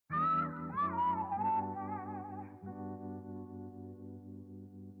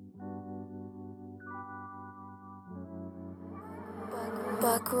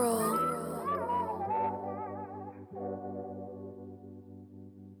Buck roll.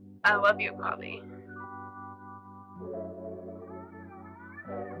 I love you, Bobby.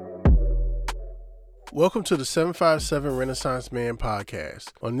 Welcome to the 757 Renaissance Man podcast.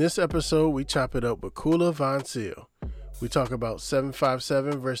 On this episode, we chop it up with Kula Voncille. We talk about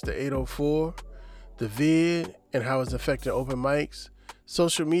 757 versus the 804, the vid and how it's affecting open mics,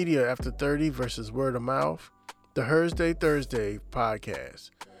 social media after 30 versus word of mouth, the Thursday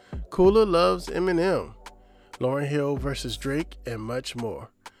podcast. Kula loves Eminem, Lauryn Hill versus Drake, and much more.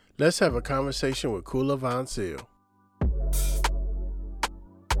 Let's have a conversation with Kula Voncille.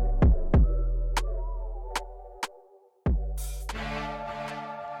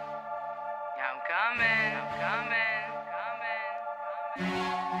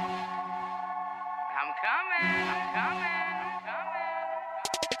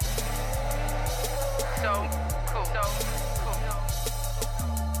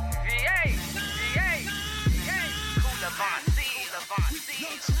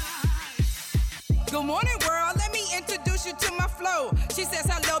 Good morning, world. Let me introduce you to my flow. She says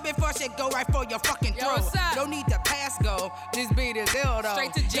hello before she go right for your fucking throat. Don't need the pass go. This beat is ill though.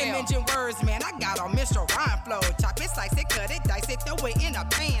 Straight to jail. Mention words, man. I got on Mr. Rhyme flow. Chop it, slice it, cut it, dice it, throw it in a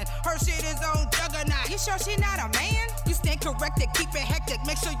pan. Her shit is on juggernaut. You sure she not a man? You stand corrected, keep it hectic.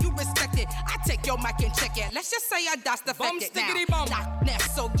 Make sure you respect it. I take your mic and check it. Let's just say I dust the fact it now. Loch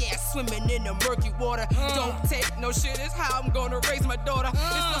Ness, so yeah, swimming in the murky water. Don't take no shit. Is how I'm gonna raise my daughter. It's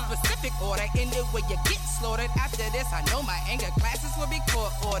no specific order. In the way you get slaughtered. After this, I know my anger classes will be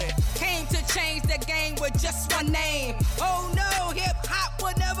court ordered. Came to change the game with just one name. Oh no, hip hop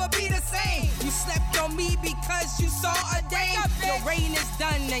will never be the same. You slept on me because you saw a dame. Your reign is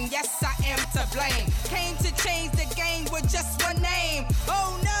done, and yes, I am to blame. Came to change the game with just one name.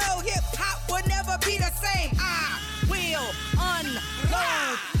 Oh no, hip hop will never be the same. I will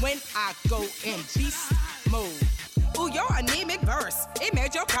unload when I go in beast mode. Ooh, your anemic verse, it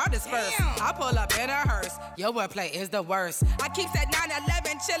made your crowd disperse. I pull up in a hearse, your wordplay is the worst. I keep that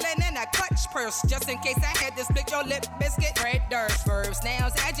 911 chillin' in a clutch purse, just in case I had to split your lip biscuit. Red dirt, verbs,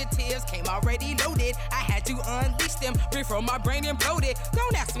 nouns, adjectives came already loaded. I had to unleash them before my brain imploded.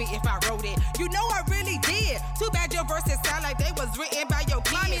 Don't ask me if I wrote it, you know I really did. Too bad your verses sound like they was written by your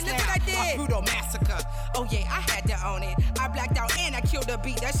kids. Mommy, look what I did. A brutal massacre, oh yeah, I had to own it. I blacked out and I killed the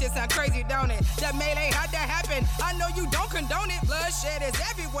beat, that shit sound crazy, don't it? The melee had to happen, I know you don't condone it. Bloodshed is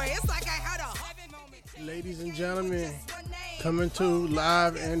everywhere. It's like I had a heaven moment. Ladies and gentlemen, coming to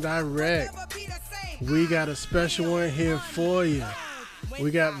live and direct. We got a special one here for you.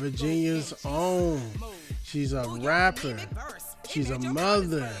 We got Virginia's own. She's a rapper. She's a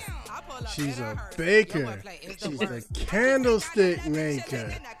mother. She's a baker. She's a candlestick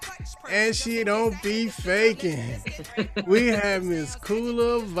maker. And she don't be faking. We have Miss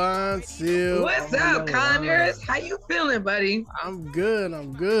Kula Voncille. What's up, Connors? How you feeling, buddy? I'm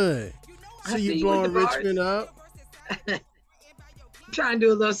good. See you blowing Richmond up. Trying to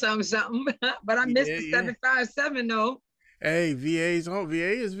do a little something, but I missed the 757 though. Hey, VA's on.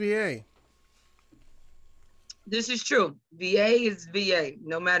 VA is VA. This is true. VA is VA,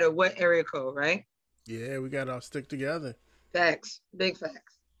 no matter what area code, right? Yeah, we got to all stick together. Facts. Big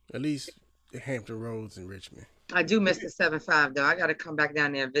facts. At least the Hampton Roads in Richmond. I do miss the 75 though. I got to come back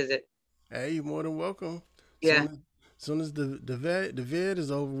down there and visit. Hey, you're more than welcome. Yeah. Soon as the vid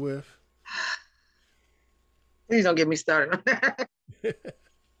is over with. Please don't get me started on that.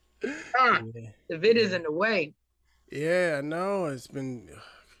 The vid is in the way. Yeah, I know. It's been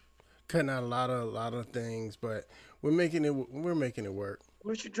cutting out a lot of things, but we're making it work.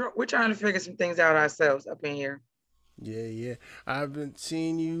 We're trying to figure some things out ourselves up in here. Yeah. I've been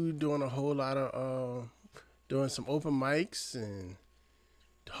seeing you doing a whole lot of doing some open mics and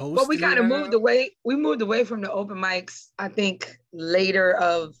hosting. But we kind of moved away. We moved away from the open mics, I think, the latter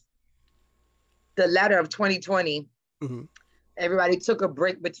of 2020. Mm-hmm. Everybody took a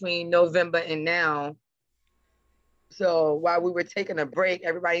break between November and now. So while we were taking a break,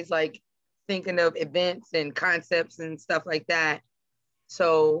 everybody's like thinking of events and concepts and stuff like that.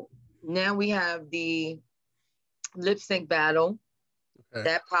 So now we have the lip sync battle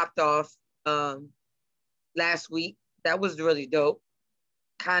that popped off last week. That was really dope.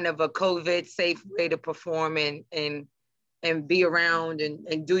 Kind of a COVID safe way to perform and be around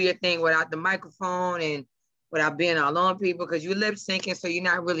and do your thing without the microphone and without being all on people, because you're lip syncing, so you're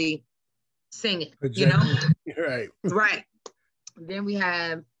not really singing, you know? Right. Then we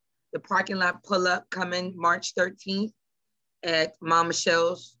have the parking lot pull up coming March 13th at Mom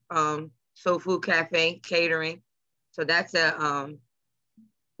Michelle's Soul Food Cafe catering. So that's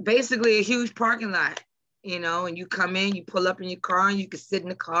basically a huge parking lot you know, and you come in, you pull up in your car, and you can sit in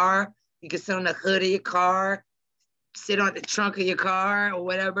the car, you can sit on the hood of your car, sit on the trunk of your car or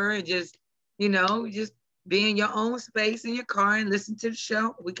whatever, and just, you know, just be in your own space in your car and listen to the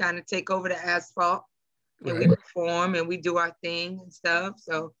show. We kind of take over the asphalt and we perform and we do our thing and stuff.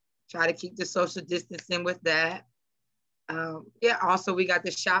 So try to keep the social distancing with that. Yeah, also we got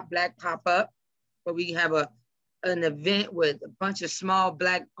the Shop Black pop-up, where we have an event with a bunch of small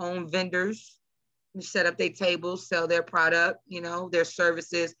Black owned vendors who set up their tables, sell their product, you know, their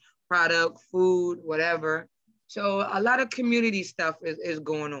services, product, food, whatever. So a lot of community stuff is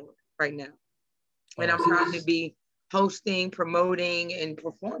going on right now. And I'm proud to be hosting, promoting, and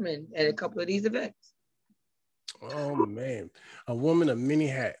performing at a couple of these events. Oh man, a woman of many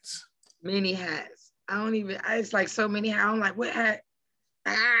hats. Many hats. It's like so many hats. I'm like, what hat?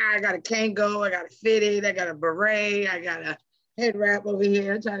 I got a Kango, I got a fitted, I got a beret, I got a head wrap over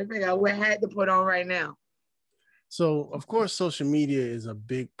here. I'm trying to figure out what hat to put on right now. So, of course, social media is a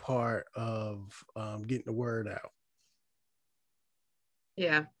big part of getting the word out.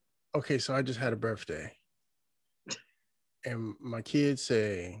 Yeah. Okay, so I just had a birthday. And my kids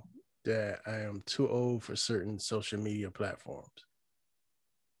say that I am too old for certain social media platforms.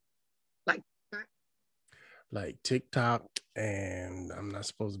 Like TikTok, and I'm not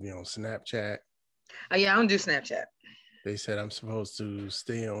supposed to be on Snapchat. Oh, yeah, I don't do Snapchat. They said I'm supposed to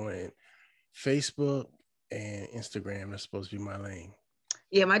stay on Facebook and Instagram. That's supposed to be my lane.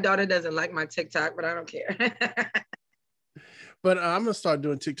 Yeah, my daughter doesn't like my TikTok, but I don't care. But I'm going to start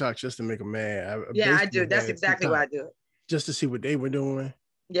doing TikTok just to make them mad. Yeah, I do. That's exactly why I do it. Just to see what they were doing.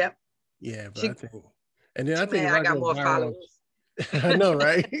 Yep. Yeah, but I think, and then I think if I got more followers. I know,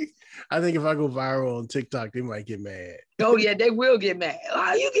 right? I think if I go viral on TikTok, they might get mad. Oh yeah, they will get mad.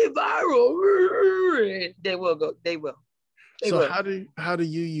 Oh, you get viral. They will go. They will. So how do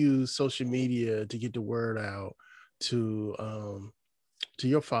you use social media to get the word out to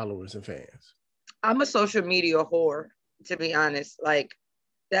your followers and fans? I'm a social media whore, to be honest. Like,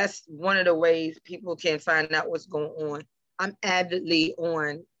 that's one of the ways people can find out what's going on. I'm avidly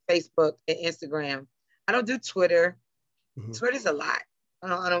on Facebook and Instagram. I don't do Twitter. Mm-hmm. Twitter's a lot.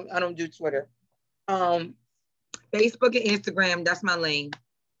 I don't do Twitter. Facebook and Instagram, that's my lane.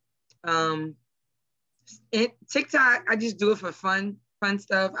 TikTok, I just do it for fun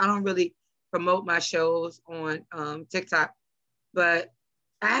stuff. I don't really promote my shows on TikTok, but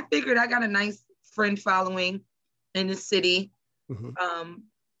I figured I got a nice friend following in the city. Mm-hmm.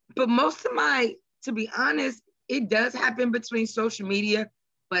 But most of to be honest, it does happen between social media,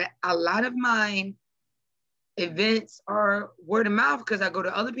 but a lot of mine events are word of mouth because I go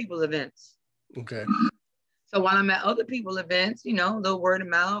to other people's events. Okay. So while I'm at other people's events, you know, little word of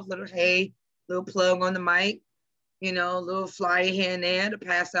mouth, little plug on the mic, you know, little flyer here and there to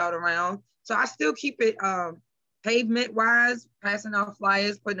pass out around. So I still keep it pavement wise, passing out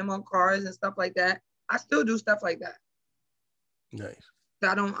flyers, putting them on cars and stuff like that. I still do stuff like that. Nice. So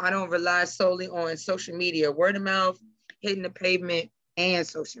I don't rely solely on social media, word of mouth, hitting the pavement, and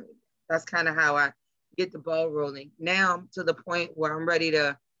social media. That's kind of how I get the ball rolling. Now I'm to the point where I'm ready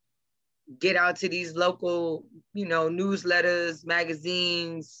to get out to these local, you know, newsletters,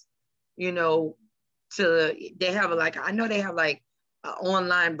 magazines, you know, they have an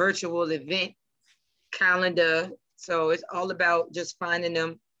online virtual event calendar. So it's all about just finding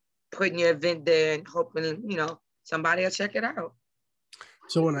them, putting your event there and hoping, you know, somebody will check it out.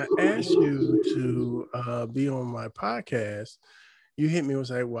 So when I asked you to be on my podcast, you hit me and was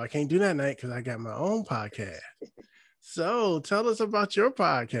like, well, I can't do that night because I got my own podcast. So tell us about your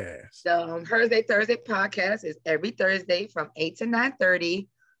podcast. The Thursday podcast is every Thursday from 8 to 9:30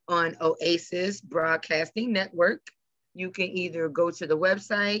 on Oasis Broadcasting Network. You can either go to the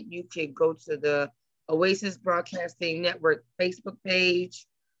website, you can go to the Oasis Broadcasting Network Facebook page,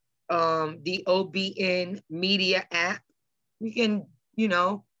 the OBN Media app. You can, you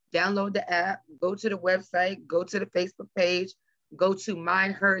know, download the app, go to the website, go to the Facebook page, go to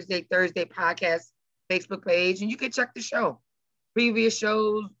my Thursday podcast Facebook page, and you can check the show. Previous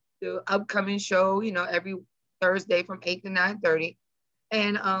shows, the upcoming show, you know, every Thursday from 8 to 9:30.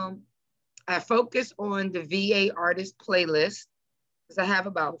 And I focus on the VA artist playlist because I have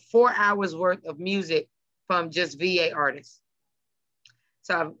about 4 hours worth of music from just VA artists.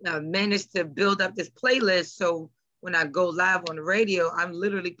 So I've managed to build up this playlist. So when I go live on the radio, I'm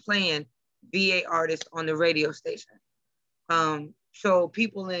literally playing VA artists on the radio station. So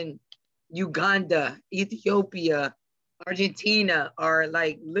people in Uganda, Ethiopia, Argentina are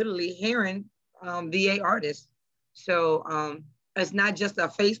like literally hearing VA artists. So it's not just a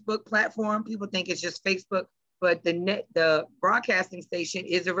Facebook platform. People think it's just Facebook, but the broadcasting station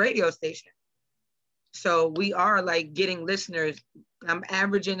is a radio station. So we are like getting listeners. I'm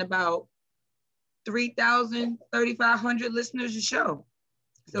averaging about 3,000, 3,500 listeners a show.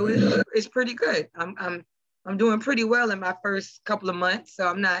 So it's pretty good. I'm doing pretty well in my first couple of months. So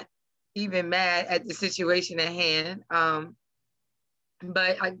I'm not even mad at the situation at hand.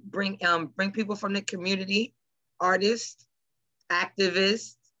 But I bring people from the community, artists,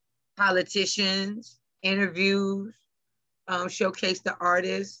 activists, politicians, interviews, showcase the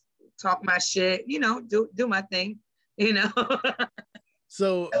artists, talk my shit, do my thing,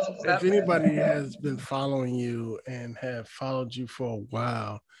 So if anybody has been following you and have followed you for a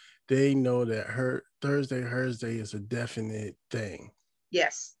while, they know that Thursday is a definite thing.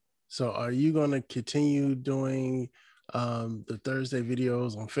 Yes. So are you going to continue doing the Thursday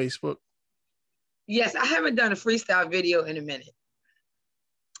videos on Facebook? Yes, I haven't done a freestyle video in a minute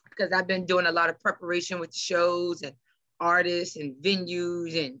because I've been doing a lot of preparation with shows and artists and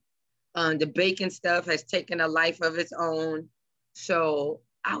venues, and the baking stuff has taken a life of its own. So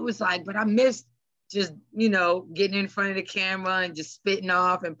I was like, but I missed just, getting in front of the camera and just spitting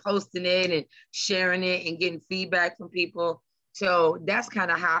off and posting it and sharing it and getting feedback from people. So that's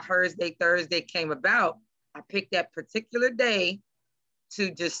kind of how Thursday came about. I picked that particular day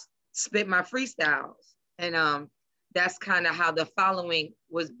to just spit my freestyles. And that's kind of how the following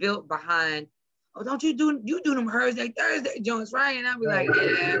was built behind, oh, don't you do them Thursday joints, right? And I'll be like,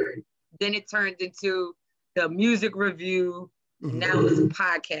 yeah. Then it turned into the music review. And now it's a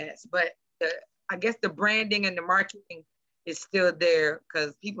podcast. But I guess the branding and the marketing is still there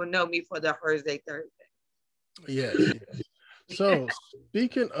because people know me for the Thursday. Yes. So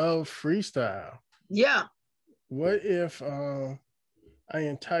speaking of freestyle. Yeah. What if I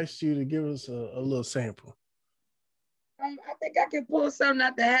enticed you to give us a little sample? I think I can pull something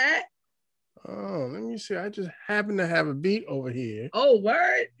out the hat. Oh, let me see. I just happen to have a beat over here. Oh,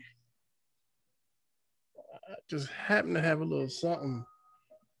 word. I just happen to have a little something.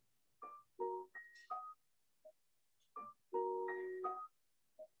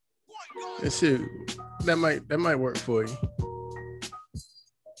 Let's see. That might work for you.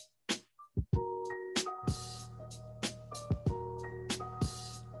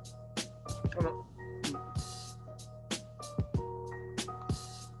 Come on.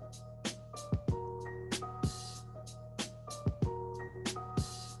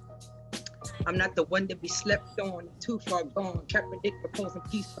 I'm not the one to be slept on, too far gone. Can't predict proposing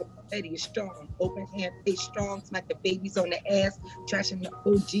peace, but Betty is strong. Open hand, face strong, smack the babies on the ass. Trashing the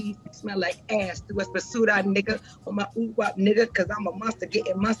OGs, smell like ass. Do us pursuit out nigga, on my ooh-wop nigga, cause I'm a monster,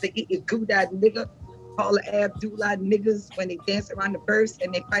 getting good out nigga. Paula Abdullah niggas when they dance around the verse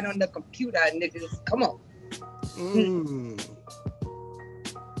and they fight on the computer niggas. Come on.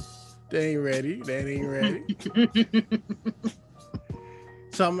 They ain't ready.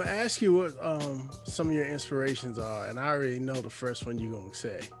 So I'm gonna ask you what some of your inspirations are, and I already know the first one you're gonna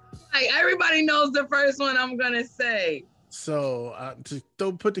say. Like everybody knows the first one I'm gonna say. So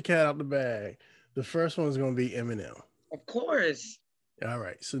to put the cat out the bag, the first one is gonna be Eminem. Of course. All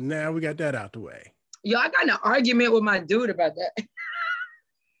right. So now we got that out the way. Yo, I got in an argument with my dude about that.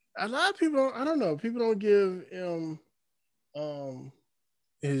 A lot of people, I don't know, people don't give him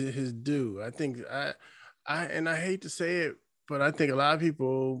his due. I think I hate to say it, but I think a lot of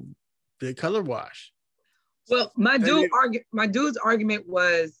people, they color wash. Well, my dude's argument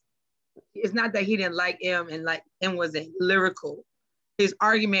was, it's not that he didn't like him and like him wasn't lyrical. His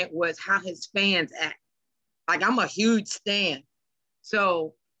argument was how his fans act. Like, I'm a huge stan.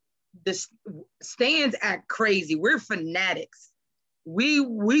 So the stans act crazy. We're fanatics. We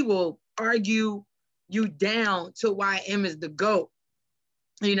will argue you down to why M is the GOAT,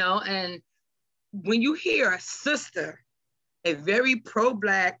 and when you hear a sister, a very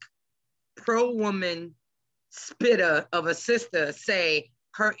pro-Black, pro-woman spitter of a sister say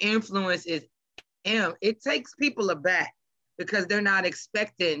her influence is M, it takes people aback because they're not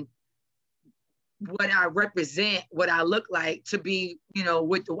expecting what I represent, what I look like to be,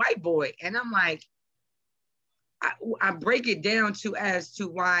 with the white boy. And I'm like, I break it down as to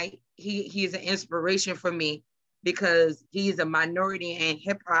why he is an inspiration for me, because he's a minority in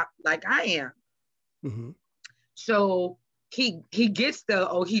hip hop like I am. Mm-hmm. So he gets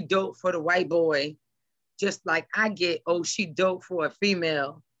he dope for the white boy, just like I get, she dope for a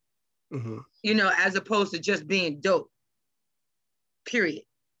female, as opposed to just being dope, period.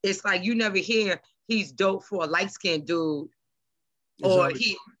 It's like you never hear he's dope for a light-skinned dude, or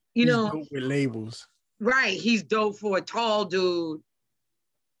he's dope with labels. Right, he's dope for a tall dude,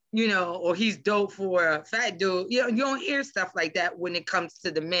 or he's dope for a fat dude. You don't hear stuff like that when it comes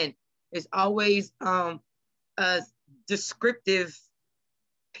to the men. It's always a descriptive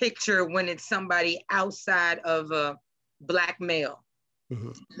picture when it's somebody outside of a Black male.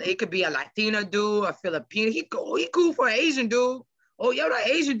 Mm-hmm. It could be a Latino dude, a Filipino. He cool for an Asian dude. Oh, yo, that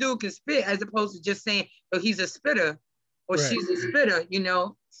Asian dude can spit, as opposed to just saying, oh, he's a spitter or right. She's a spitter, you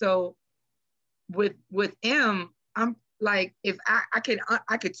know? So with M, I'm like, if I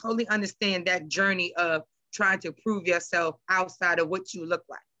could totally understand that journey of trying to prove yourself outside of what you look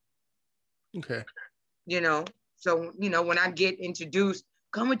like. Okay. You know, so, you know, when I get introduced,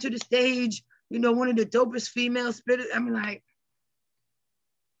 coming to the stage, you know, one of the dopest female spitters, I'm like,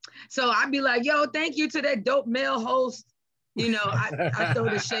 so I'd be like, yo, thank you to that dope male host. You know, I throw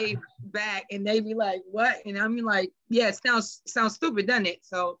the shade back and they be like, what? And I'm like, yeah, it sounds stupid, doesn't it?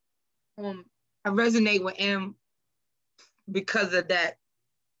 So I resonate with M because of that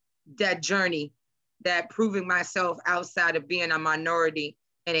journey, that proving myself outside of being a minority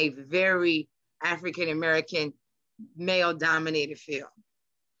in a very African-American male-dominated field.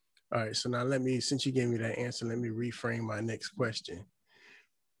 All right, so now since you gave me that answer, let me reframe my next question.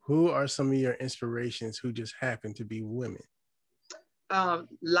 Who are some of your inspirations who just happen to be women?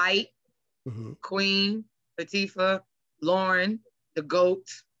 Light, mm-hmm. Queen, Latifah, Lauren, the GOAT.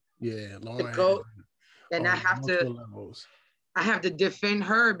 Yeah, Lauren. The GOAT. And I have to defend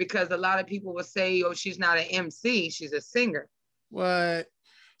her because a lot of people will say, oh, she's not an MC, she's a singer. What?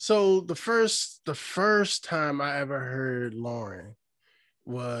 So the first time I ever heard Lauren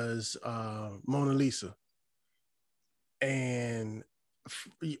was Mona Lisa. And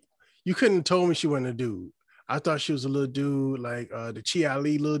you couldn't have told me she wasn't a dude. I thought she was a little dude, like the Chi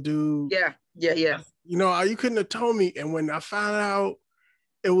Ali little dude. Yeah. You know, you couldn't have told me. And when I found out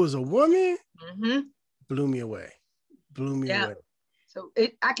it was a woman, mm-hmm. blew me away. Away. So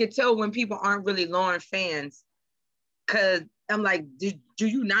I could tell when people aren't really Lauren fans, because I'm like, do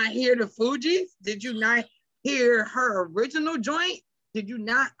you not hear the Fugees? Did you not hear her original joint? Did you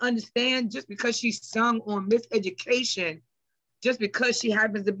not understand just because she sung on Miseducation, just because she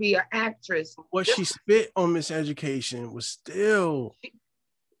happens to be an actress? What she spit on Miseducation was still,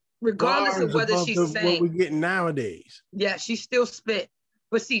 regardless of whether she sang. What we're getting nowadays. Yeah, she still spit.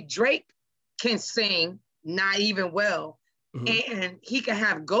 But see, Drake can sing not even well. Mm-hmm. And he can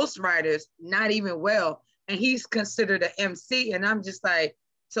have ghostwriters not even well. And he's considered an MC. And I'm just like,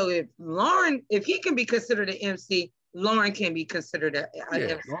 so if he can be considered an MC, Lauren can be considered an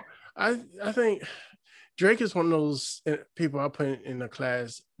MC. I think Drake is one of those people I put in the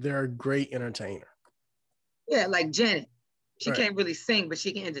class. They're a great entertainer. Yeah, like Janet. She can't really sing, but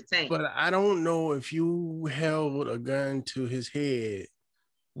she can entertain. But I don't know if you held a gun to his head,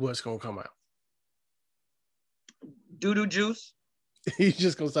 what's going to come out. Doo-doo juice. He's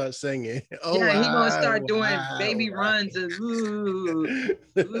just going to start singing. Oh, yeah, he's going to start doing baby runs and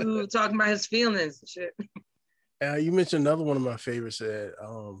talking about his feelings and shit. You mentioned another one of my favorites that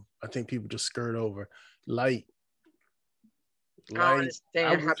I think people just skirt over. Light. I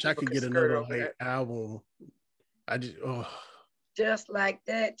understand. I wish I could get another Light album. Just like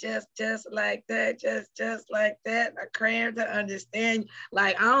that, just like that, just like that. I cram to understand.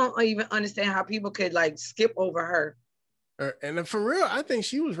 Like, I don't even understand how people could like skip over her. And for real, I think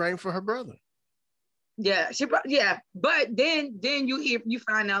she was writing for her brother. Yeah, but then you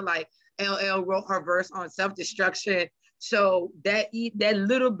find out like LL wrote her verse on self-destruction. So that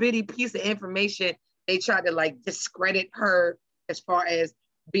little bitty piece of information, they tried to like discredit her as far as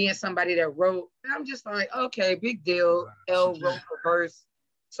being somebody that wrote. And I'm just like, okay, big deal. L wrote her verse.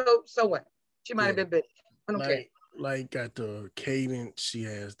 So what? She might have been big. I don't care. Like got the cadence, she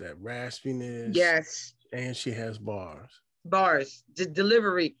has that raspiness. Yes. And she has bars. Just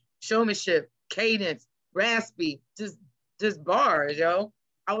delivery, showmanship, cadence, raspy, just bars, yo.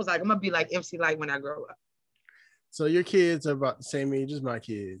 I was like, I'm gonna be like MC Light when I grow up. So your kids are about the same age as my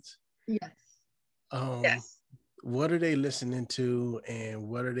kids. Yes. Yes. What are they listening to, and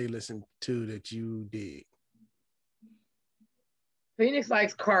what are they listening to that you dig? Phoenix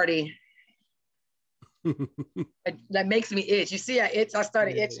likes Cardi. That makes me itch. You see, I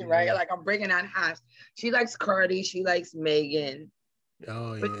started itching, right? Like I'm breaking out hives. She likes Cardi. She likes Megan.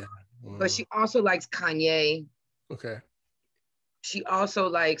 Oh, yeah. But she also likes Kanye. Okay. She also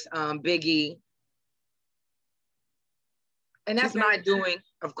likes Biggie. And that's my doing,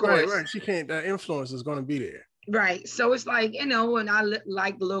 of course. Right. She can't, that influence is going to be there. Right. So it's like, you know, when I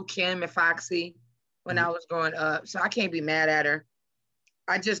liked Lil' Kim and Foxy when I was growing up. So I can't be mad at her.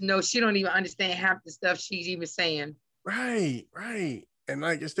 I just know she don't even understand half the stuff she's even saying. Right. And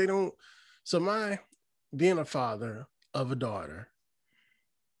like, if they don't, so being a father of a daughter,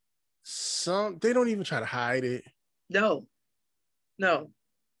 they don't even try to hide it. No.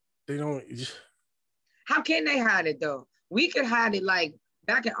 They don't. How can they hide it though? We could hide it like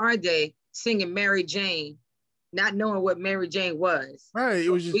back in our day, singing Mary Jane, not knowing what Mary Jane was. Right. It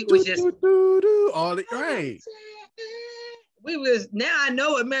was just We was just all the right. We was now I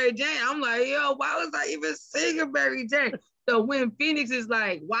know what Mary Jane. I'm like, yo, why was I even singing Mary Jane? So when Phoenix is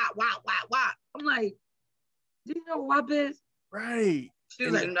like, wop, wop, wop, wop, I'm like, do you know what WAP is? Right. She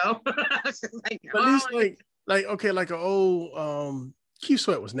was like, no. She's like, no. But at least like okay, like an old Keith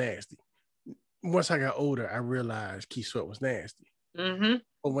Sweat was nasty. Once I got older, I realized Keith Sweat was nasty. Mm-hmm.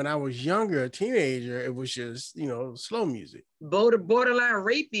 But when I was younger, a teenager, it was just, slow music. Borderline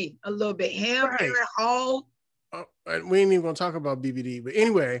rapey a little bit. Him, Right. Aaron Hall. And we ain't even gonna talk about BBD, but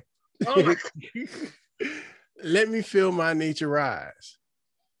anyway. Oh my Let me feel my nature rise.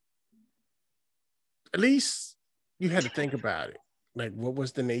 At least you had to think about it. Like, what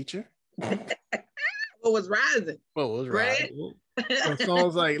was the nature? What was rising? What was rising? So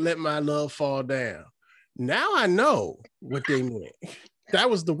songs like "Let My Love Fall Down." Now I know what they meant. That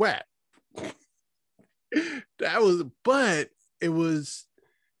was the WAP. But it was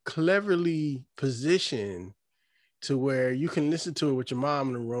cleverly positioned to where you can listen to it with your mom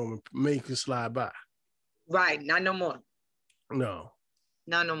in the room and make it slide by. Right, not no more. No.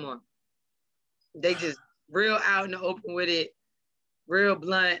 Not no more. They just real out in the open with it, real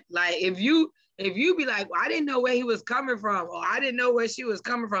blunt. Like if you be like, well, I didn't know where he was coming from, or I didn't know where she was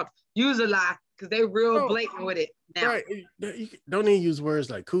coming from, use a lie because they real blatant with it now. Right. You don't even use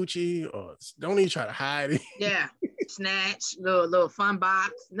words like coochie, or don't even try to hide it. Yeah. Snatch, little fun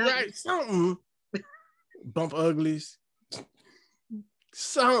box. Nothing. Right, something. Bump uglies.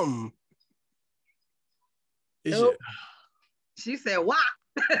 Something. Nope. She said, "What?"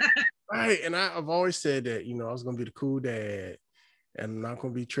 Right, and I've always said that, I was gonna be the cool dad, and I'm not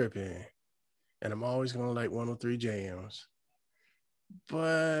gonna be tripping, and I'm always gonna like 103 jams,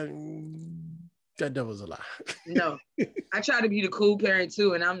 but that devil's a lie. No, I try to be the cool parent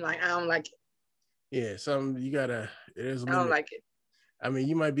too, and I'm like, I don't like it. Yeah, you gotta. There's a I don't like it. I mean,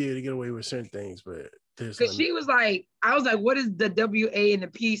 you might be able to get away with certain things, but there's. Because she was like, I was like, what does the WA and the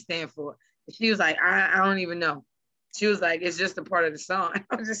P stand for? And she was like, I don't even know. She was like, it's just a part of the song.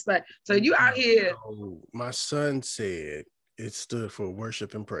 I was just like, so you out here. Oh, my son said it stood for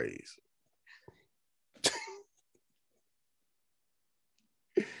worship and praise.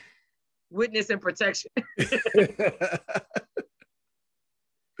 Witness and protection. That's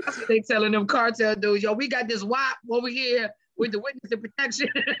what they telling them cartel dudes. Yo, we got this WAP over here with the witness and protection.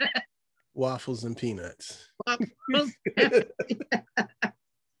 Waffles and peanuts.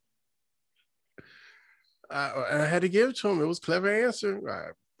 I had to give it to him. It was a clever answer.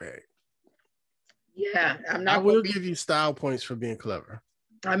 Right. Yeah, I'm not. I will give you style points for being clever.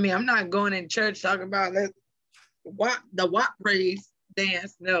 I mean, I'm not going in church talking about the WAP praise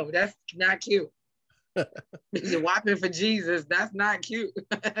dance. No, that's not cute. You're whopping for Jesus. That's not cute.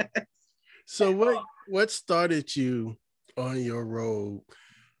 So what started you on your road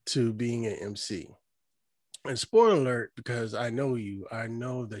to being an MC? And spoiler alert, because I know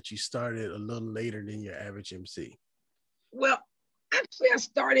that you started a little later than your average MC. Well, actually, I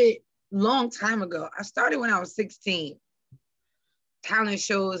started a long time ago. I started when I was 16. Talent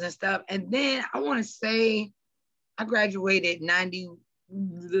shows and stuff. And then I want to say I graduated 90.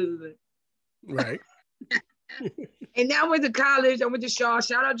 Right. And now I went to college. I went to Shaw.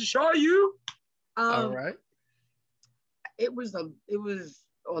 Shout out to Shaw U. All right. It was a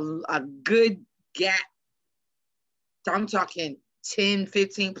good gap. So I'm talking 10,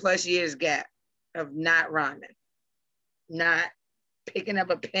 15 plus years gap of not rhyming, not picking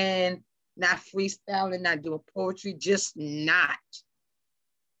up a pen, not freestyling, not doing poetry, just not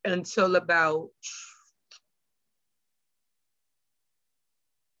until about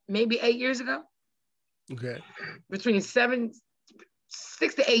maybe 8 years ago. Okay. Between 6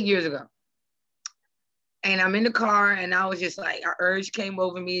 to 8 years ago. And I'm in the car and I was just like, an urge came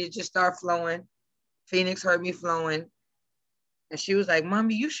over me to just start flowing. Phoenix heard me flowing. And she was like,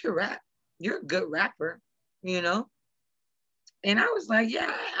 Mommy, you should rap. You're a good rapper, And I was like,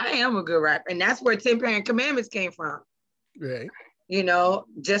 yeah, I am a good rapper. And that's where 10 Parent Commandments came from. Right.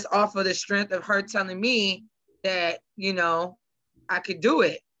 Just off of the strength of her telling me that, I could do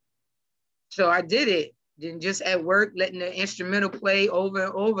it. So I did it. Then just at work, letting the instrumental play over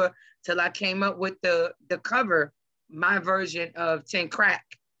and over till I came up with the cover, my version of 10 Crack.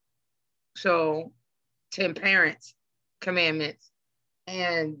 So 10 Parents Commandments.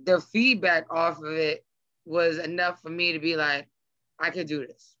 And the feedback off of it was enough for me to be like, I could do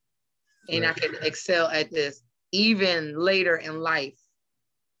this. And I could excel at this even later in life.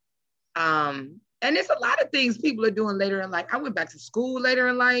 And there's a lot of things people are doing later in life. I went back to school later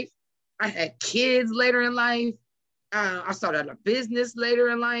in life. I had kids later in life. I started a business later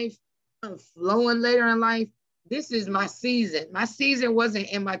in life. I'm flowing later in life. This is my season. My season wasn't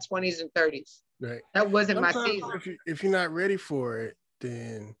in my 20s and 30s. Right. That wasn't Sometimes my season. If you're not ready for it,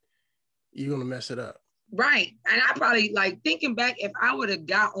 then you're gonna mess it up. Right. And I probably, like, thinking back, if I would have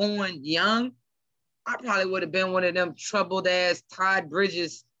got on young, I probably would have been one of them troubled ass Todd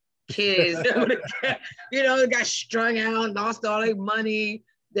Bridges kids that got strung out, lost all their money.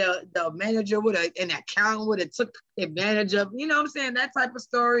 The manager would have, and the accountant would have took advantage of, you know what I'm saying? That type of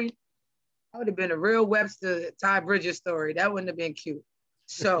story. I would have been a real Webster Todd Bridges story. That wouldn't have been cute.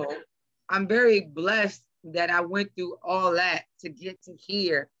 So I'm very blessed that I went through all that to get to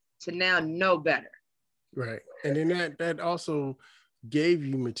here, to now know better. Right. And then that also gave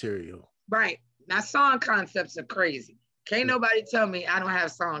you material. Right. Now, song concepts are crazy. Can't nobody tell me I don't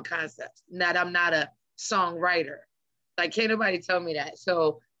have song concepts, that I'm not a songwriter. Like, can't nobody tell me that.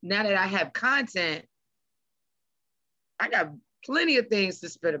 So now that I have content, I got plenty of things to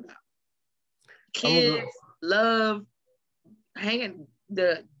spit about. Kids, love, hanging,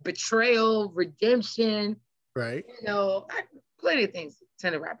 the betrayal, redemption. Right. Plenty of things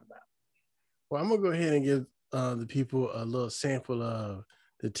to rap about. Well, I'm going to go ahead and give the people a little sample of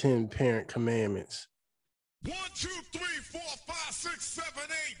the 10 parent commandments. 1, 2, 3, 4, 5, 6, 7,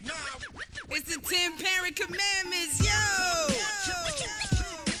 8, 9. It's the 10 parent commandments, yo!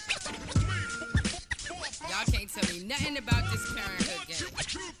 Y'all can't tell me nothing about this parenthood game.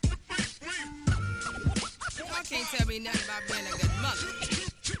 Y'all can't tell me nothing about being a good mother.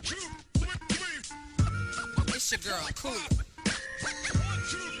 It's your girl, Kula.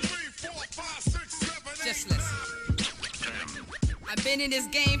 Just listen. I've been in this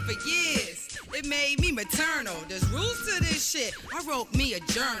game for years. It made me maternal. There's rules to this shit. I wrote me a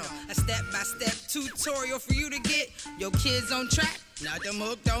journal, a step-by-step tutorial for you to get your kids on track. Not them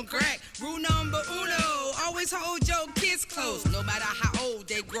hook, don't crack. Rule number uno, always hold your kids close, no matter how old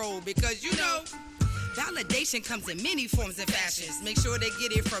they grow, because validation comes in many forms and fashions. Make sure they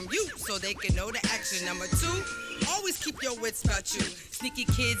get it from you so they can know the action. Number 2, always keep your wits about you. Sneaky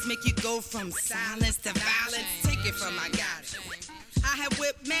kids make you go from silence to violence. Take it from my guidance. I have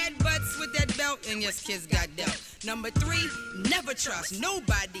whipped mad butts with that belt, and yes, kids got dealt. Number 3, never trust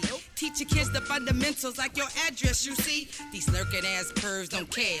nobody. Teach your kids the fundamentals like your address, you see. These lurking ass pervs don't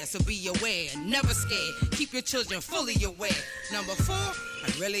care, so be aware, never scared. Keep your children fully aware. Number 4,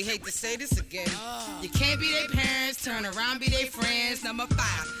 I really hate to say this again. You can't be their parents, turn around, be their friends. Number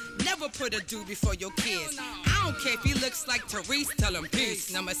 5, never put a dude before your kids. I don't care if he looks like Therese, tell him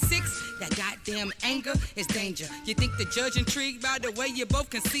peace. Number 6, that goddamn anger is danger. You think the judge intrigued by the way you both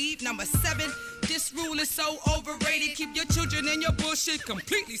conceive? Number 7, this rule is so overrated. Keep your children and your bullshit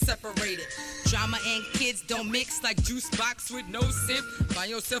completely separated. Drama and kids don't mix like juice box with no sip. Find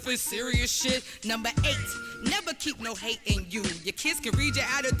yourself in serious shit. Number 8, never keep no hate in you. Your kids can read your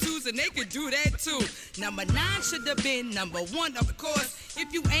attitudes and they can do that too. Number 9 should have been number 1, of course.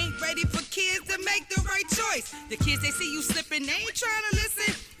 If you ain't ready for kids, then make the right choice. The kids, they see you slipping, they ain't trying to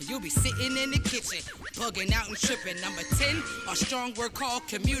listen. And you'll be sitting in the kitchen, bugging out and tripping. Number 10, a strong word called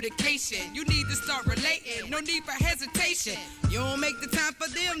communication. You need to start relating, no need for hesitation. You don't make the time for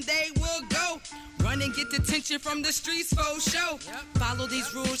them, they will go. Run and get detention from the streets for show. Follow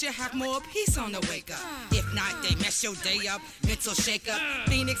these rules, you have more peace on the wake up. If not, they mess your day up, mental shake up.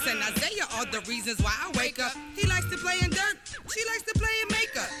 Phoenix and Isaiah are the reasons why I wake up. He likes to play in dirt, she likes to play in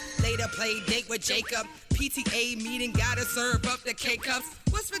makeup. Later play date with Jacob. PTA meeting, gotta serve up the K-cups.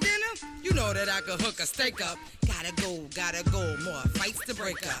 What's for dinner? You know that I could hook a steak up. Gotta go, more fights to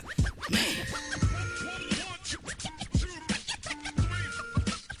break up. Man.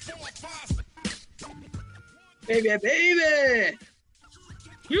 Baby.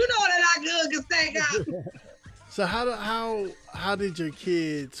 You know that I could a steak up. So how did your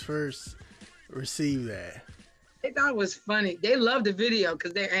kids first receive that? They thought it was funny. They love the video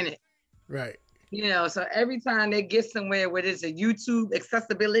because they're in it. Right. So every time they get somewhere where there's a YouTube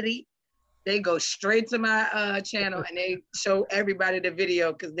accessibility, they go straight to my channel and they show everybody the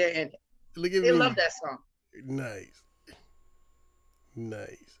video because they're in it. Look at they me. love that song.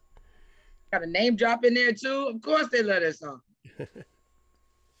 Nice. Got a name drop in there too. Of course they love that song.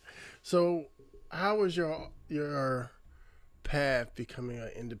 So how was your path becoming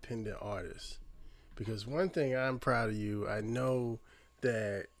an independent artist? Because one thing I'm proud of you, I know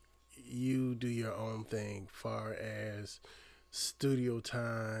that you do your own thing far as studio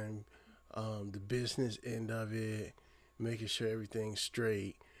time, the business end of it, making sure everything's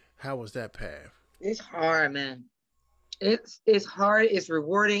straight. How was that path? It's hard, man. It's hard, it's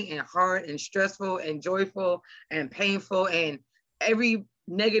rewarding and hard and stressful and joyful and painful and every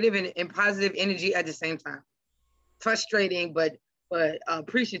negative and positive energy at the same time. frustrating, but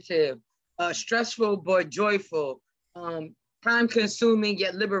appreciative, stressful but joyful, time consuming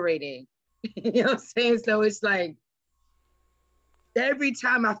yet liberating. You know what I'm saying? So it's like every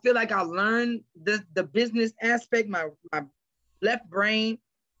time I feel like I learn the business aspect, my left brain,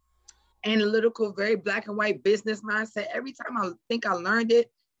 analytical, very black and white business mindset, every time I think I learned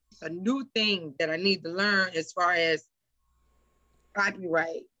it, it's a new thing that I need to learn as far as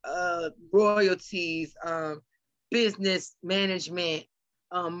copyright, royalties, business management,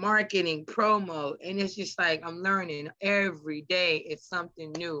 marketing, promo. And it's just like I'm learning every day. It's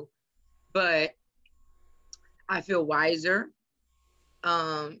something new. But I feel wiser.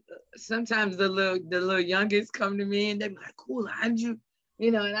 Sometimes the little youngest come to me and they be like, "Cool, how'd you?"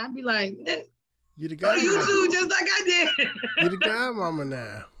 And I'd be like, You the "Go guy. to YouTube just like I did." You the guy mama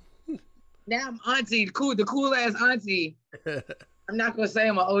now. Now I'm auntie, the cool ass auntie. I'm not gonna say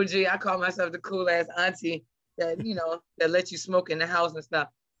I'm an OG. I call myself the cool ass auntie that that lets you smoke in the house and stuff.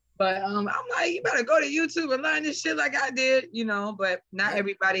 But I'm like, you better go to YouTube and learn this shit like I did, But not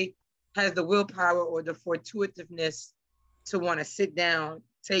everybody has the willpower or the fortuitiveness to want to sit down,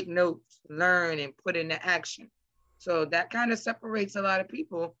 take notes, learn, and put into action. So that kind of separates a lot of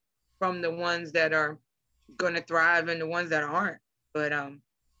people from the ones that are going to thrive and the ones that aren't. But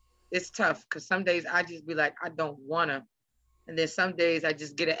it's tough because some days I just be like, I don't want to. And then some days I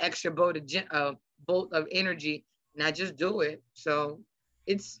just get an extra bolt of energy and I just do it. So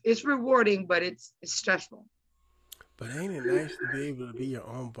it's rewarding, but it's stressful. But ain't it nice to be able to be your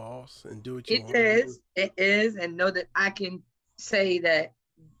own boss and do what you want? It is, and know that I can say that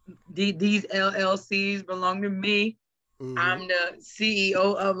these LLCs belong to me. Mm-hmm. I'm the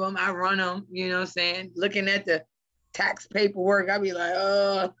CEO of them. I run them, you know what I'm saying? Looking at the tax paperwork, I'll be like,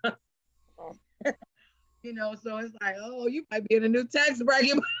 oh. So it's like, oh, you might be in a new tax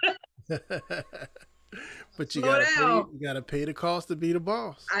bracket. But you gotta pay the cost to be the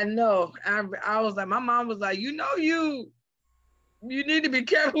boss. I know. I was like, my mom was like, you need to be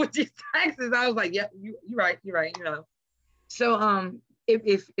careful with these taxes. I was like, yeah, you're right. So if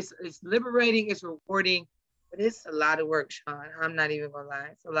it's liberating, it's rewarding, but it's a lot of work, Sean. I'm not even gonna lie,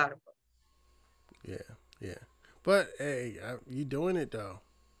 it's a lot of work. Yeah. But hey, you doing it though.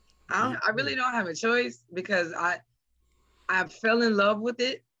 I really don't have a choice because I fell in love with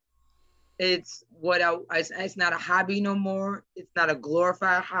it. It's it's not a hobby no more. It's not a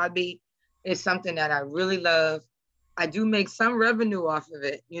glorified hobby. It's something that I really love. I do make some revenue off of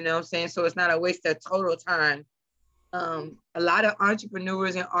it, you know what I'm saying? So it's not a waste of total time. A lot of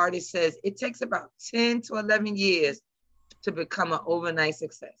entrepreneurs and artists says it takes about 10 to 11 years to become an overnight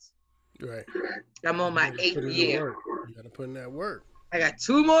success. Right. I'm on my 8th year. You got to put in that work. I got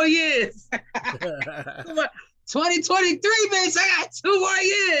 2 more years. 2023, bitch. I got 2 more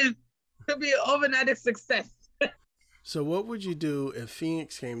years to be an overnight success. So what would you do if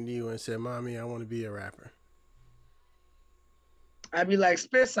Phoenix came to you and said, "Mommy, I want to be a rapper"? I'd be like,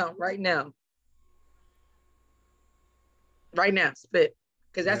 spit something right now. Right now, spit.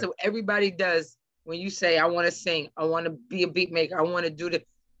 Because that's what everybody does when you say, I want to sing. I want to be a beat maker. I want to do the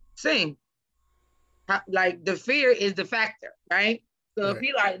sing. Like the fear is the factor, right? So if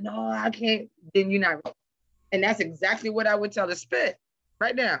you're like, no, I can't, then you're not ready. And that's exactly what I would tell her, spit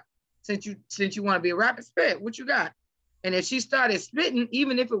right now. Since you want to be a rapper, spit. What you got? And if she started spitting,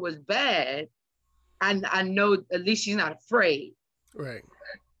 even if it was bad, I know at least she's not afraid. Right.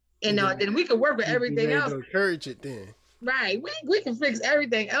 And then we can work with everything else. Encourage it then. Right. We can fix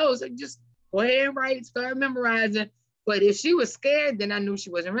everything else. And just go ahead and write, start memorizing. But if she was scared, then I knew she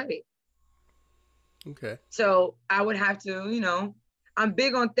wasn't ready. Okay. So I would have to, I'm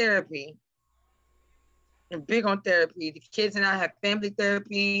big on therapy. The kids and I have family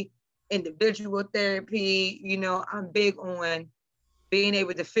therapy, individual therapy. I'm big on being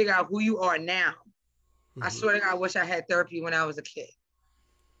able to figure out who you are now. Mm-hmm. I swear to God, I wish I had therapy when I was a kid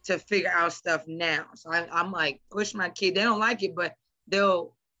to figure out stuff now. So I'm like, push my kid. They don't like it, but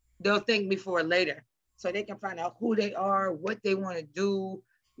they'll thank me for it later. So they can find out who they are, what they want to do.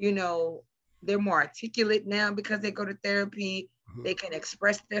 They're more articulate now because they go to therapy. Mm-hmm. They can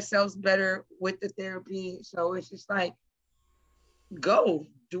express themselves better with the therapy. So it's just like, go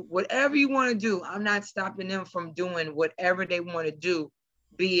do whatever you want to do. I'm not stopping them from doing whatever they want to do,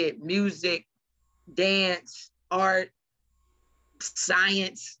 be it music, dance, art,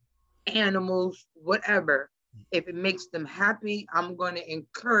 science, animals, whatever. If it makes them happy, I'm going to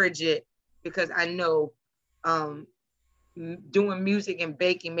encourage it because I know doing music and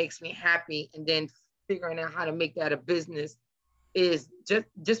baking makes me happy, and then figuring out how to make that a business is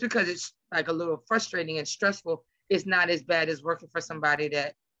just because it's like a little frustrating and stressful. It's not as bad as working for somebody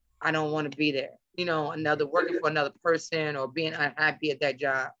that I don't want to be there. another working for another person or being unhappy at that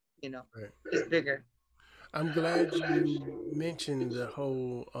job. Right. It's bigger. I'm glad you mentioned the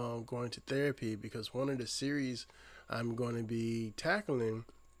whole going to therapy, because one of the series I'm going to be tackling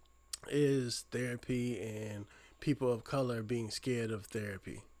is therapy and people of color being scared of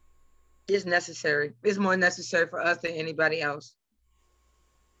therapy. It's necessary. It's more necessary for us than anybody else.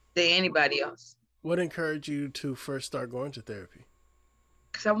 What encouraged you to first start going to therapy?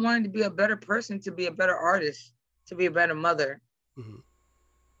 Because I wanted to be a better person, to be a better artist, to be a better mother.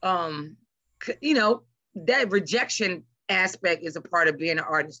 That rejection aspect is a part of being an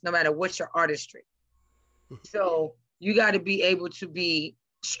artist, no matter what's your artistry. So you got to be able to be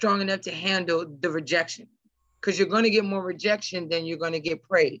strong enough to handle the rejection, because you're going to get more rejection than you're going to get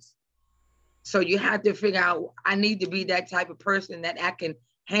praise. So you have to figure out, I need to be that type of person that I can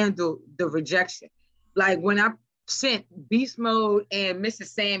handle the rejection. Like when I sent Beast Mode and Mrs.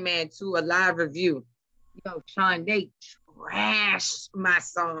 Sandman to a live review, Sean, they trashed my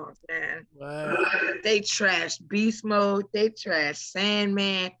songs, man. Wow. They trashed Beast Mode, they trashed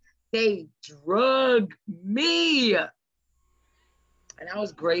Sandman, they drug me. And I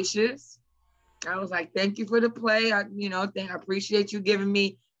was gracious. I was like, thank you for the play. I appreciate you giving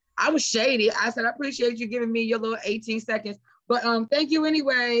me. I was shady. I said, I appreciate you giving me your little 18 seconds. But thank you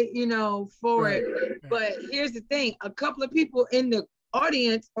anyway, for it. But here's the thing. A couple of people in the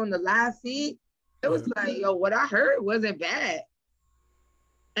audience on the live feed, it was like, yo, what I heard wasn't bad.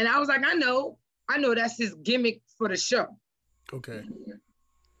 And I was like, I know that's his gimmick for the show. Okay.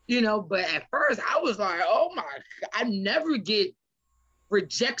 But at first I was like, oh my God, I never get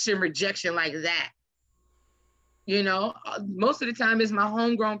rejection like that. Most of the time it's my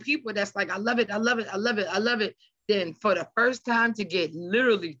homegrown people that's like, I love it. Then for the first time to get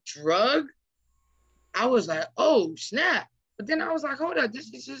literally drugged, I was like, oh snap. But then I was like, hold up,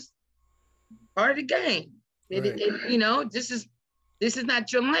 this is just part of the game. This is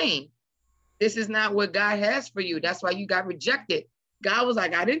not your lane. This is not what God has for you. That's why you got rejected. God was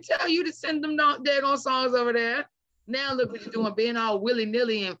like, I didn't tell you to send them daggone songs over there. Now look what you're doing, being all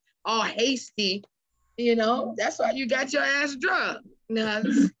willy-nilly and all hasty. That's why you got your ass drugged. Now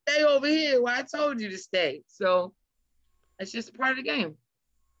stay over here where I told you to stay. So it's just part of the game.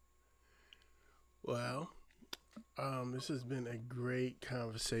 Well, this has been a great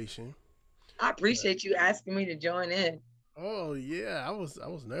conversation. I appreciate you asking me to join in. Oh yeah, I was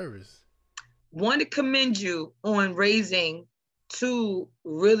nervous. Want to commend you on raising two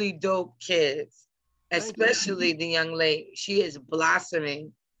really dope kids, especially the young lady. She is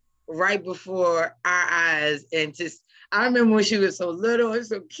blossoming right before our eyes. And I remember when she was so little and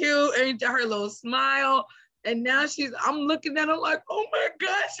so cute, and her little smile. And now I'm looking at her like, oh my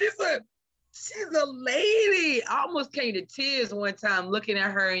God, she's a lady. I almost came to tears one time looking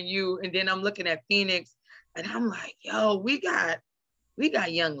at her and you, and then I'm looking at Phoenix, and I'm like, yo, we got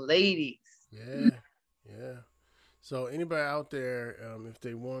young ladies. Yeah. So anybody out there, if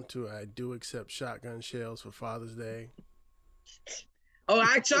they want to, I do accept shotgun shells for Father's Day. Oh,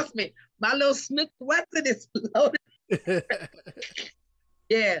 trust me. My little Smith Wesson is loaded.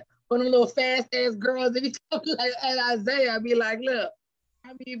 Yeah. For them little fast ass girls, if you come like at Isaiah, I'd be like, look,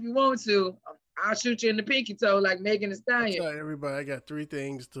 if you want to, I'll shoot you in the pinky toe like Megan Thee Stallion. Tell everybody, I got three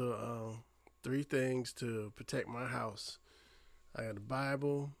things to protect my house. I got a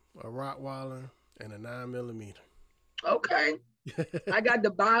Bible, a Rottweiler, and a 9mm. Okay. I got the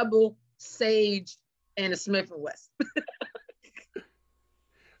Bible, Sage, and a Smith & Wesson.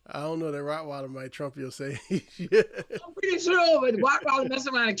 I don't know, that Rottweiler might trump your Sage. I'm pretty sure, but Rottweiler mess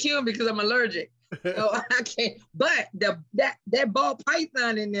around and kill me because I'm allergic. So I can't. But that ball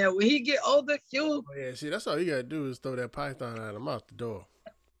python in there, when he get older, Oh yeah, see, that's all you gotta do is throw that python at him out the door.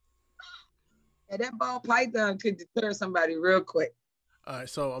 And that ball python could deter somebody real quick. All right,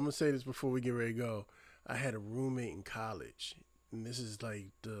 so I'm gonna say this before we get ready to go. I had a roommate in college, and this is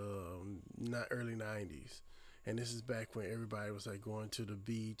like the early 90s. And this is back when everybody was like going to the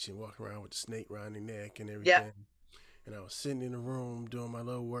beach and walking around with the snake around their neck and everything. Yeah. And I was sitting in the room doing my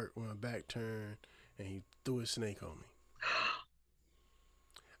little work with my back turned, and he threw his snake on me.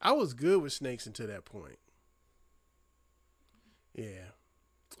 I was good with snakes until that point. Yeah.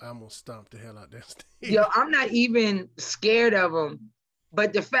 I almost stomped the hell out that snake. Yo, I'm not even scared of them.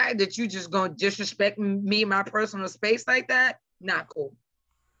 But the fact that you just gonna disrespect me, my personal space like that, not cool.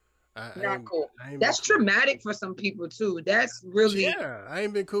 Not cool. That's traumatic for some people too. That's really. Yeah, I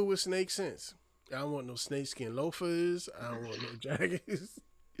ain't been cool with snakes since. I don't want no snakeskin loafers. I don't want no jackets.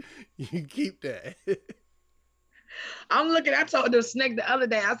 You keep that. I told the snake the other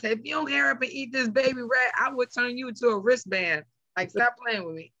day, I said, if you don't hurry up and eat this baby rat, I would turn you into a wristband. Like, stop playing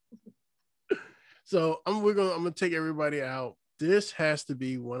with me. So I'm gonna take everybody out. This has to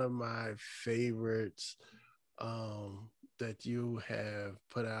be one of my favorites that you have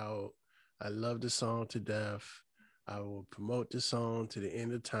put out. I love the song to death. I will promote the song to the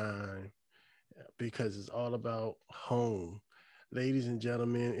end of time because it's all about home. Ladies and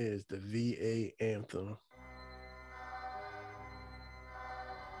gentlemen, it is the VA anthem.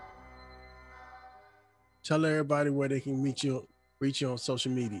 Tell everybody where they can reach you on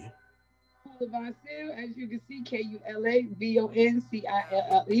social media. Kula Voncille, as you can see, KulaVoncille.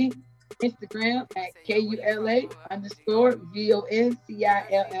 Instagram at KULA_VONCILLE.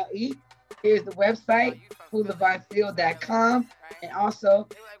 Here's the website, KulaVoncille.com. And also,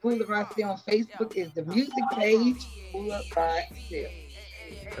 Kula Voncille on Facebook is the music page, Kula Voncille.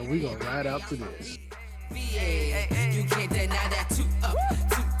 And we're going to ride out to this. You can't deny that. 2 up,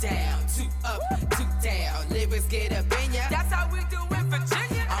 2 down, 2 up, 2 down. Lyrics get up in ya. That's how we do in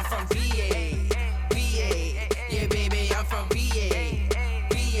Virginia. I'm from VA. Yeah, baby, I'm from VA.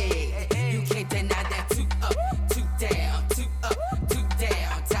 You can't deny that. 2 up, 2 down, 2 up, 2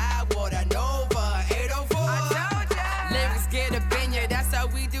 down. Tidewater, Nova, 804. Lyrics get up in ya. That's how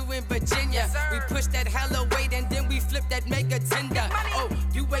we do in Virginia. We push that hella weight and then we flip that mega tender. Oh,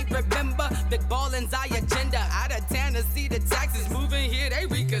 you ain't remember Big Ballin's our agenda. Out of town to see the taxes moving here, they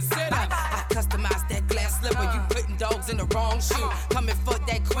reconsider. I customize that glass slipper. You putting dogs in the wrong shoe. Coming for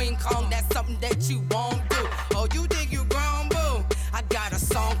that Queen Kong, that's something that you won't do. Oh, you think you grown, boo? I got a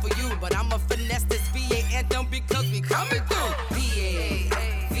song for you, but I'ma finesse this VA anthem because we coming through. VA.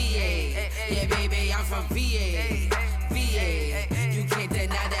 Yeah, baby, I'm from VA. You can't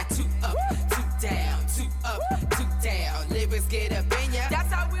deny that. 2 up, 2 down, 2 up, 2 down. Lyrics get up in ya.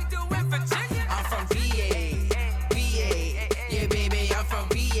 That's how we do in Virginia. I'm from VA. Yeah, baby, I'm from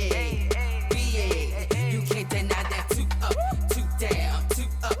VA. You can't deny that. 2 up, 2 down, 2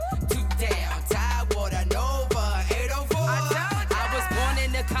 up, 2 down. Tidewater, Nova, 804. I was born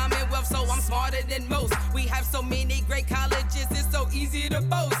in the Commonwealth, so I'm smarter than most. We have so many great colleges, it's so easy to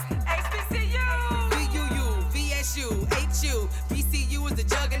boast. HBCU, BUU, VSU, HU, VCU is the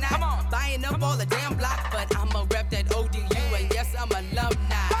juggernaut. Buying up all the damn block, but I'ma rep that ODU, and yes, I'm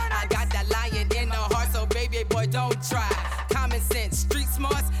alumni. I got that lion in the heart, so baby boy, don't try. Common sense, street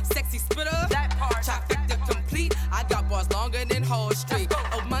smarts, sexy spitter, that part. Trifecta complete, I got bars longer than Hall Street.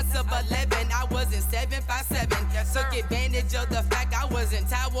 Oh, months of 11, I was in 757. Took advantage of the fact I was in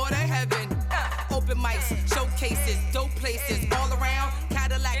Tidewater heaven. Open mics, showcases, dope places, all around.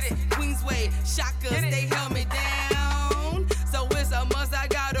 Cadillacs, Queensway, Shockers, they held me down. So it's a must, I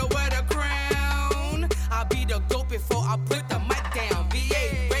gotta wear the crown. I'll be the GOAT before I put the mic down.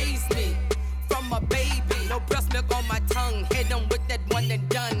 VA raised me from a baby. No breast milk on my tongue. Hit them with that one and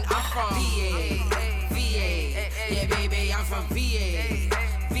done. I'm from VA. Yeah, baby, I'm from VA.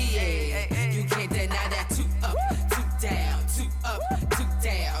 You can't deny that. 2 up, 2 down, 2 up, 2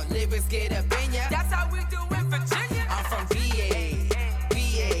 down. Lyrics get up in ya. That's how we do in Virginia. I'm from VA.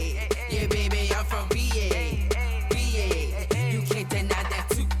 Yeah, baby, I'm from VA. You can't deny that.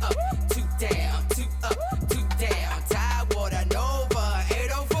 2 up, 2 down, 2 up, 2 down. Tidewater, Nova,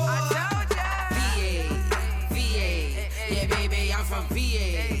 804. VA. Yeah, baby, I'm from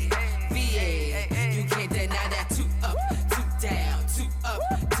VA. You can't deny that. 2 up, 2 down, 2 up,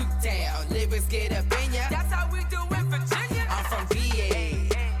 2 down. Lyrics get up in